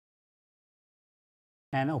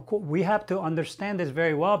And of course, we have to understand this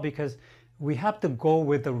very well because we have to go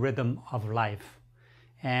with the rhythm of life.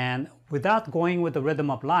 And without going with the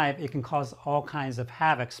rhythm of life, it can cause all kinds of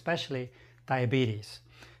havoc, especially diabetes.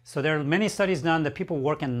 So there are many studies done that people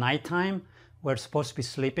work at nighttime where it's supposed to be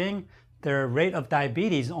sleeping, their rate of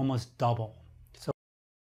diabetes almost double. So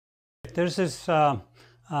there's this,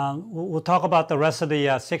 we'll talk about the rest of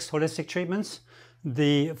the 6 holistic treatments.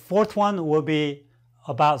 The 4th one will be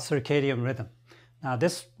about circadian rhythm. Now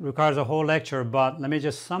this requires a whole lecture, but let me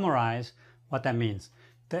just summarize what that means.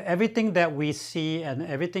 Everything that we see and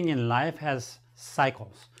everything in life has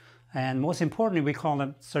cycles. And most importantly, we call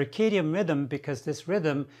them circadian rhythm because this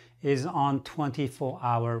rhythm is on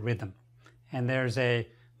 24-hour rhythm. And there's a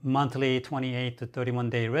monthly 28 to 31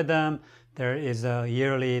 day rhythm. There is a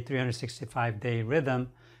yearly 365-day rhythm.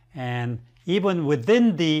 And even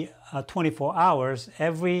within the 24 hours,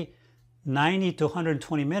 every 90 to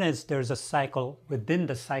 120 minutes, there's a cycle within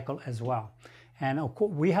the cycle as well. And of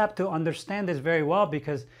course, we have to understand this very well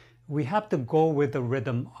because we have to go with the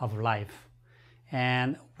rhythm of life.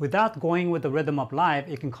 And without going with the rhythm of life,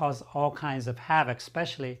 it can cause all kinds of havoc,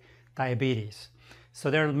 especially diabetes. So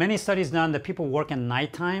there are many studies done that people work at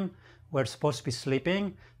nighttime where it's supposed to be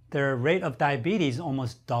sleeping, their rate of diabetes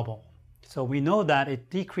almost double. So we know that it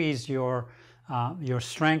decreases your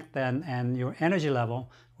strength and your energy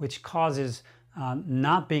level, which causes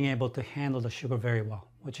not being able to handle the sugar very well,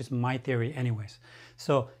 which is my theory anyways.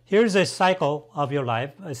 So here's a cycle of your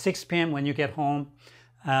life. At 6 p.m. when you get home,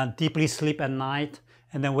 deeply sleep at night,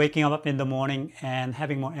 and then waking up in the morning and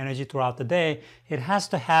having more energy throughout the day. It has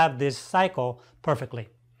to have this cycle perfectly.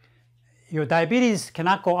 Your diabetes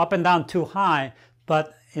cannot go up and down too high,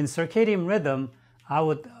 but in circadian rhythm,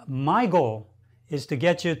 my goal is to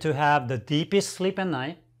get you to have the deepest sleep at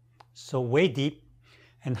night, so way deep,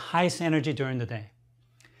 and highest energy during the day.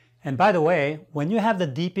 And by the way, when you have the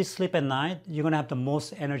deepest sleep at night, you're going to have the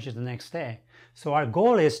most energy the next day. So our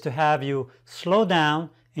goal is to have you slow down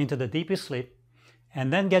into the deepest sleep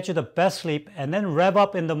and then get you the best sleep and then rev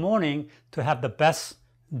up in the morning to have the best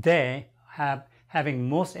day, having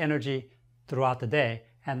most energy throughout the day.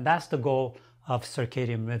 And that's the goal of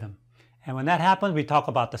circadian rhythm. And when that happens, we talk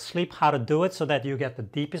about the sleep, how to do it so that you get the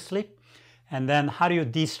deepest sleep. And then how do you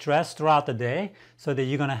de-stress throughout the day so that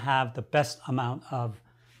you're going to have the best amount of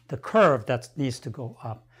the curve that needs to go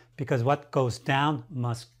up. Because what goes down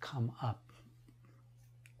must come up.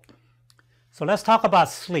 So let's talk about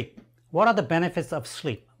sleep. What are the benefits of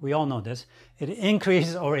sleep? We all know this. It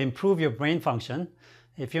increases or improves your brain function.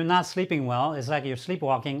 If you're not sleeping well, it's like you're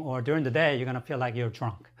sleepwalking, or during the day, you're going to feel like you're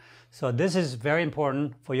drunk. So this is very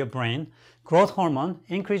important for your brain. Growth hormone,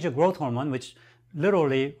 increase your growth hormone, which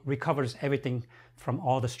literally recovers everything from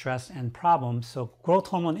all the stress and problems. So growth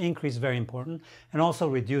hormone increase is very important, and also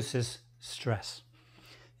reduces stress.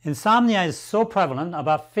 Insomnia is so prevalent,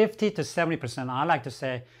 about 50 to 70%. I like to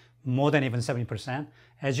say more than even 70%.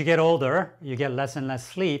 As you get older, you get less and less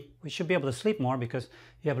sleep. We should be able to sleep more because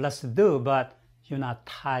you have less to do, but you're not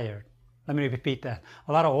tired. Let me repeat that.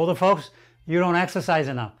 A lot of older folks, you don't exercise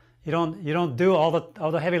enough. You don't do all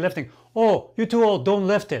the heavy lifting. Oh, you're too old, don't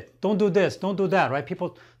lift it. Don't do this, don't do that, right?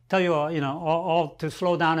 People tell you, all to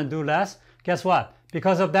slow down and do less. Guess what?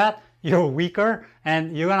 Because of that, you're weaker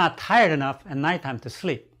and you're not tired enough at nighttime to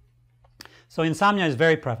sleep. So insomnia is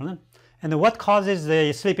very prevalent. And then what causes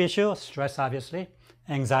the sleep issue? Stress, obviously,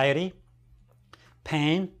 anxiety,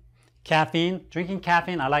 pain, caffeine. Drinking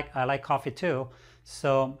caffeine, I like coffee too.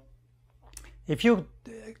 So if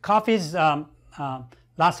coffee's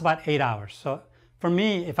lasts about 8 hours. So for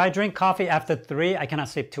me, if I drink coffee after 3, I cannot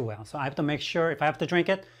sleep too well. So I have to make sure if I have to drink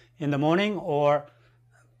it in the morning or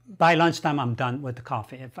by lunchtime, I'm done with the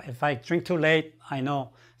coffee. If I drink too late, I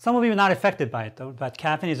know some of you are not affected by it though, but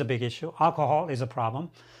caffeine is a big issue. Alcohol is a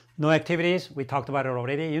problem. No activities, we talked about it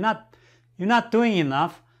already. You're not doing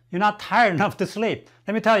enough. You're not tired enough to sleep.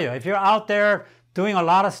 Let me tell you, if you're out there doing a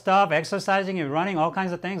lot of stuff, exercising, you're running, all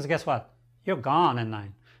kinds of things, guess what? You're gone at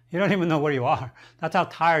 9. You don't even know where you are. That's how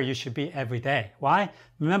tired you should be every day. Why?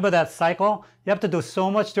 Remember that cycle? You have to do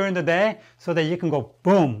so much during the day so that you can go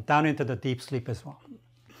boom, down into the deep sleep as well.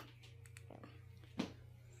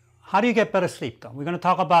 How do you get better sleep though? We're going to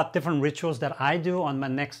talk about different rituals that I do on my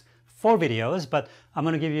next 4 videos, but I'm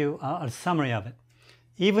going to give you a summary of it.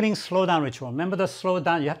 Evening slow down ritual. Remember the slow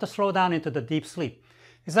down? You have to slow down into the deep sleep.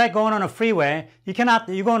 It's like going on a freeway. You're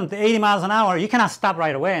going 80 miles an hour. You cannot stop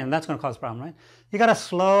right away, and that's going to cause a problem, right? You got to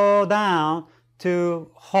slow down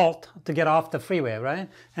to halt to get off the freeway, right?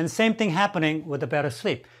 And same thing happening with the better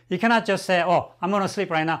sleep. You cannot just say, oh, I'm going to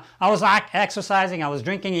sleep right now. I was exercising, I was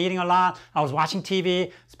drinking, eating a lot, I was watching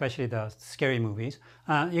TV, especially the scary movies.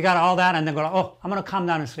 you got all that and then go, oh, I'm going to calm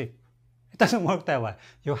down and sleep. It doesn't work that way.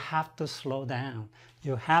 You have to slow down.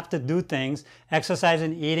 You have to do things, exercise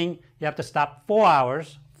and eating. You have to stop 4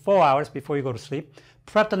 hours before you go to sleep.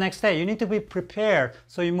 Prep the next day. You need to be prepared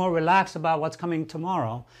so you're more relaxed about what's coming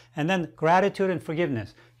tomorrow. And then gratitude and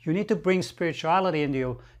forgiveness. You need to bring spirituality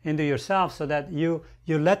into yourself so that you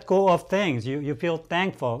let go of things. You feel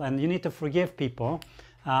thankful, and you need to forgive people.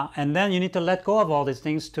 And then you need to let go of all these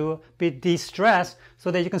things to be de-stressed so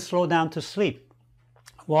that you can slow down to sleep.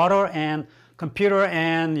 Water and computer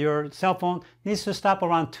and your cell phone needs to stop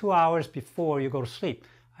around 2 hours before you go to sleep.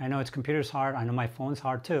 I know it's computer's hard, I know my phone's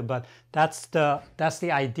hard too, but that's the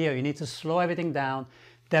idea. You need to slow everything down.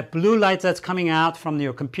 That blue light that's coming out from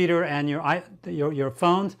your computer and your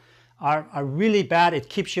phones are really bad. It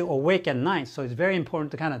keeps you awake at night. So it's very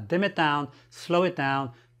important to kind of dim it down, slow it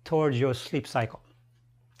down towards your sleep cycle.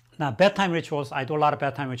 Now, bedtime rituals, I do a lot of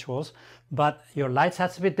bedtime rituals, but your lights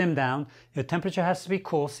has to be dimmed down, your temperature has to be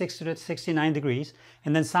cool, 60 to 69 degrees,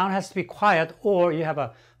 and then sound has to be quiet, or you have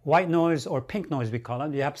a white noise or pink noise, we call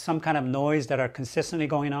it. You have some kind of noise that are consistently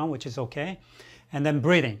going on, which is okay. And then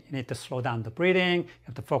breathing. You need to slow down the breathing. You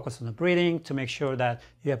have to focus on the breathing to make sure that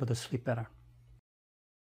you're able to sleep better.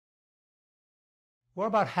 We're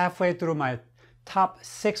about halfway through my top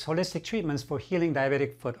 6 holistic treatments for healing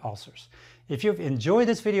diabetic foot ulcers. If you've enjoyed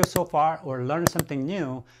this video so far or learned something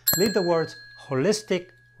new, leave the words holistic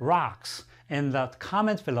rocks in the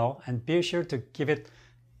comments below and be sure to give it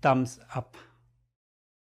thumbs up.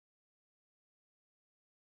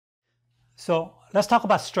 So let's talk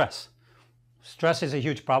about stress. Stress is a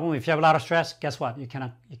huge problem. If you have a lot of stress, guess what? You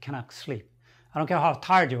cannot sleep. I don't care how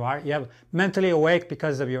tired you are. You have mentally awake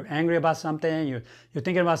because of you're angry about something, you're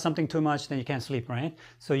thinking about something too much, then you can't sleep, right?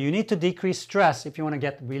 So you need to decrease stress if you want to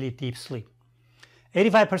get really deep sleep.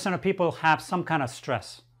 85% of people have some kind of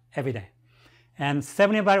stress every day. And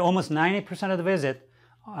almost 90% of the visit,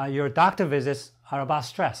 your doctor visits are about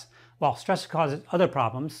stress. Well, stress causes other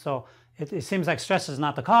problems, so it seems like stress is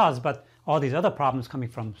not the cause, but all these other problems coming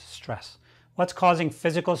from stress. What's causing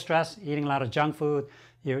physical stress? Eating a lot of junk food,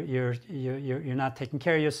 you're not taking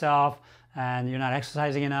care of yourself, and you're not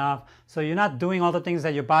exercising enough. So you're not doing all the things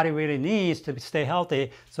that your body really needs to stay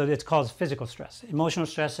healthy, so it's called physical stress. Emotional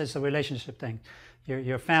stress is a relationship thing.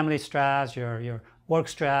 Your family stress, your work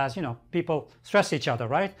stress, people stress each other,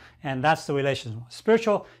 right? And that's the relationship.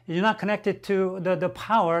 Spiritual, you're not connected to the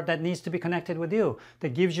power that needs to be connected with you,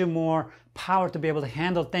 that gives you more power to be able to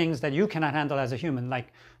handle things that you cannot handle as a human,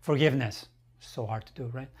 like forgiveness. So hard to do,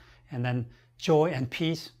 right? And then joy and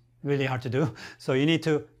peace, really hard to do. So you need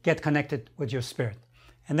to get connected with your spirit.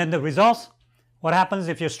 And then the results, what happens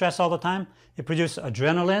if you're stressed all the time? It produces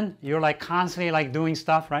adrenaline. You're like constantly like doing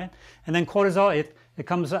stuff, right? And then cortisol, it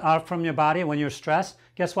comes out from your body when you're stressed.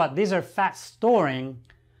 Guess what? These are fat storing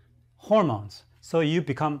hormones. So you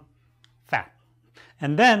become fat.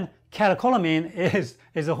 And then catecholamine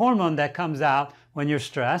is a hormone that comes out when you're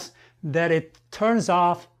stressed, that it turns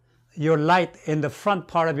off your light in the front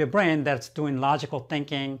part of your brain that's doing logical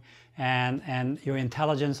thinking and your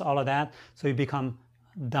intelligence, all of that. So you become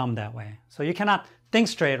dumb that way. So you cannot think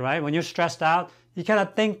straight, right? When you're stressed out, you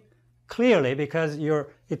cannot think clearly because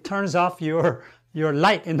it turns off your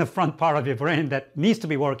light in the front part of your brain that needs to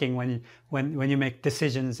be working when you make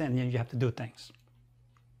decisions and you have to do things.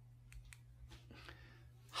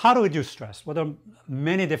 How do we reduce stress? Well, there are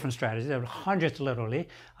many different strategies. There are hundreds literally.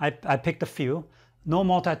 I picked a few. No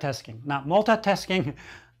multitasking. Now, multitasking,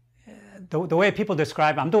 the way people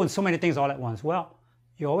describe, I'm doing so many things all at once. Well,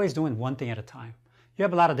 you're always doing one thing at a time. You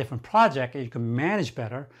have a lot of different projects that you can manage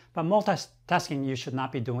better, but multitasking you should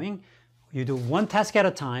not be doing. You do one task at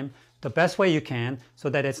a time, the best way you can, so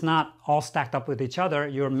that it's not all stacked up with each other.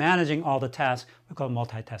 You're managing all the tasks. We call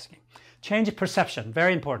multitasking. Change perception,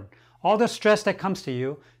 very important. All the stress that comes to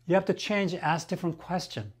you, you have to change, ask different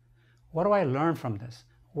questions. What do I learn from this?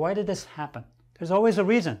 Why did this happen? There's always a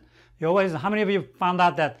reason. How many of you found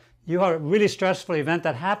out that you had a really stressful event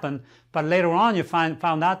that happened, but later on you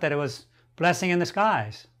found out that it was blessing in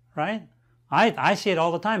disguise, right? I see it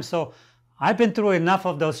all the time. So I've been through enough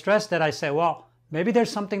of those stress that I say, well, maybe there's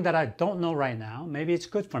something that I don't know right now. Maybe it's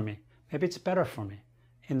good for me. Maybe it's better for me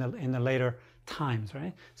in the later times,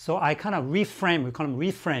 right? So I kind of reframe, we call them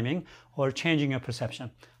reframing or changing your perception.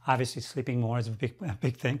 Obviously sleeping more is a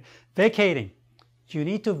big thing. Vacating. You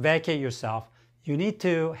need to vacate yourself. You need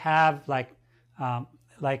to have like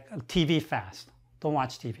TV fast. Don't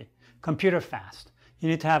watch TV. Computer fast. You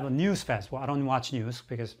need to have a news fast. Well, I don't watch news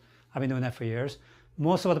because I've been doing that for years.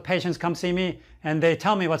 Most of the patients come see me and they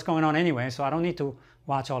tell me what's going on anyway, so I don't need to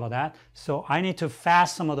watch all of that. So I need to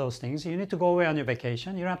fast some of those things. You need to go away on your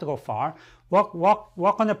vacation. You don't have to go far.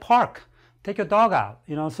 walk on the park, take your dog out,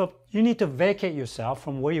 you know. So you need to vacate yourself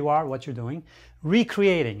from where you are, what you're doing,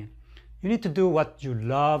 recreating it. You need to do what you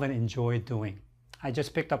love and enjoy doing. I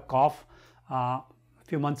just picked up golf a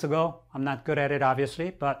few months ago. I'm not good at it,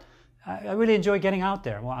 obviously, but I really enjoy getting out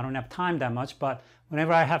there. Well, I don't have time that much, but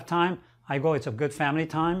whenever I have time, I go. It's a good family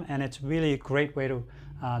time, and it's really a great way to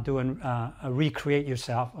recreate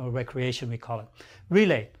yourself, or recreation we call it.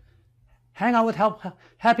 Relate. Hang out with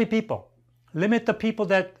happy people. Limit the people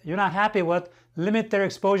that you're not happy with. Limit their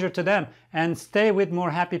exposure to them, and stay with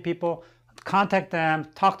more happy people. Contact them,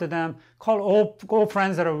 talk to them, call old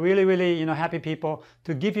friends that are really, really, you know, happy people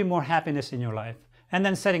to give you more happiness in your life. And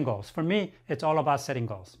then setting goals. For me, it's all about setting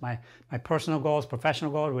goals. My personal goals, professional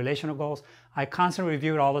goals, relational goals. I constantly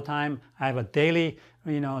review it all the time. I have a daily,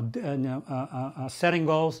 you know, setting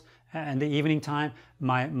goals in the evening time.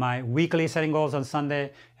 My weekly setting goals on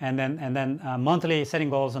Sunday, and then monthly setting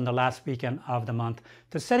goals on the last weekend of the month.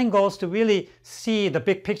 The setting goals to really see the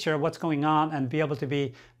big picture of what's going on and be able to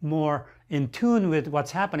be more in tune with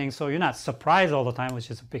what's happening, so you're not surprised all the time, which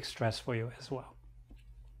is a big stress for you as well.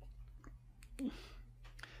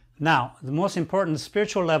 Now, the most important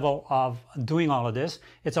spiritual level of doing all of this,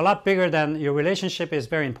 it's a lot bigger than your relationship is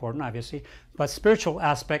very important, obviously, but spiritual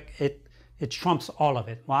aspect, it trumps all of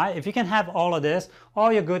it. Why? If you can have all of this,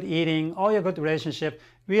 all your good eating, all your good relationship,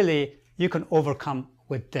 really, you can overcome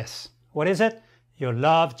with this. What is it? Your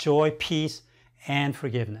love, joy, peace, and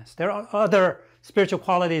forgiveness. There are other spiritual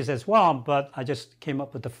qualities as well, but I just came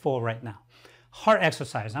up with the 4 right now. Heart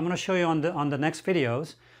exercise. I'm going to show you on the next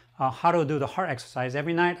videos how to do the heart exercise.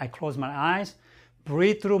 Every night I close my eyes,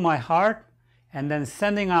 breathe through my heart, and then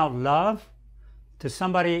sending out love to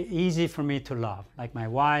somebody easy for me to love, like my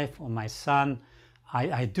wife or my son.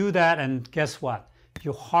 I do that, and guess what?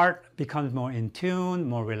 Your heart becomes more in tune,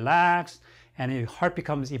 more relaxed, and your heart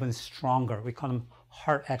becomes even stronger. We call them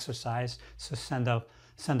heart exercise, so send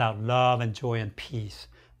out love and joy and peace.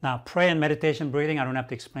 Now, prayer and meditation, breathing, I don't have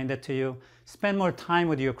to explain that to you. Spend more time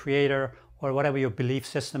with your Creator or whatever your belief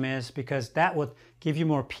system is, because that would give you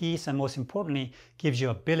more peace, and most importantly, gives you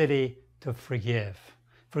ability to forgive.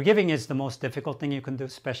 Forgiving is the most difficult thing you can do,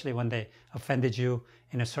 especially when they offended you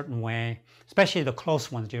in a certain way, especially the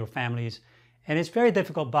close ones, your families. And it's very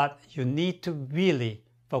difficult, but you need to really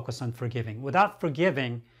focus on forgiving. Without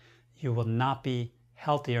forgiving, you will not be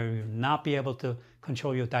healthier. You will not be able to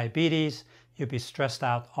control your diabetes. You'll be stressed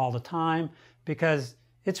out all the time, because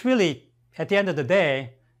it's really, at the end of the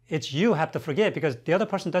day, it's you have to forgive, because the other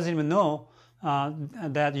person doesn't even know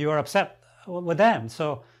that you are upset with them.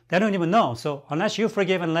 So they don't even know. So unless you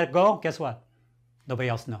forgive and let go, guess what? Nobody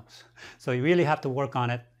else knows. So you really have to work on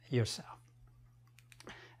it yourself.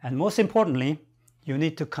 And most importantly, you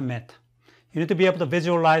need to commit. You need to be able to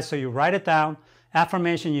visualize, so you write it down.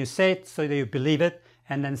 Affirmation, you say it so that you believe it,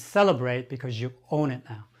 and then celebrate because you own it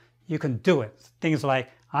now. You can do it. Things like,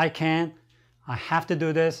 I can, I have to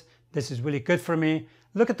do this, this is really good for me.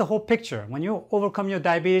 Look at the whole picture. When you overcome your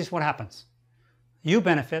diabetes, what happens? You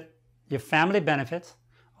benefit, your family benefits,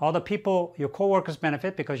 all the people, your coworkers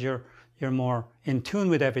benefit, because you're more in tune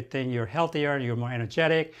with everything, you're healthier, you're more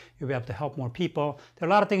energetic, you'll be able to help more people. There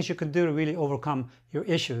are a lot of things you can do to really overcome your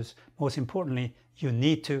issues. Most importantly, you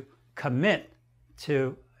need to commit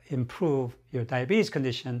to improve your diabetes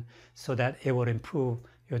condition so that it will improve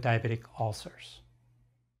your diabetic ulcers.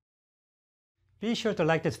 Be sure to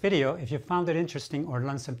like this video if you found it interesting or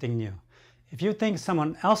learned something new. If you think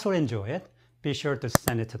someone else will enjoy it, be sure to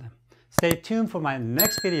send it to them. Stay tuned for my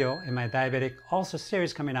next video in my diabetic ulcer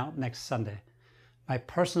series coming out next Sunday. My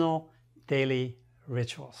personal daily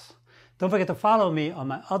rituals. Don't forget to follow me on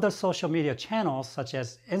my other social media channels such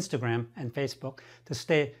as Instagram and Facebook to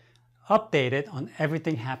stay updated on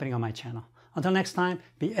everything happening on my channel. Until next time,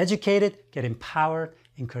 be educated, get empowered,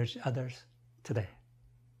 encourage others today.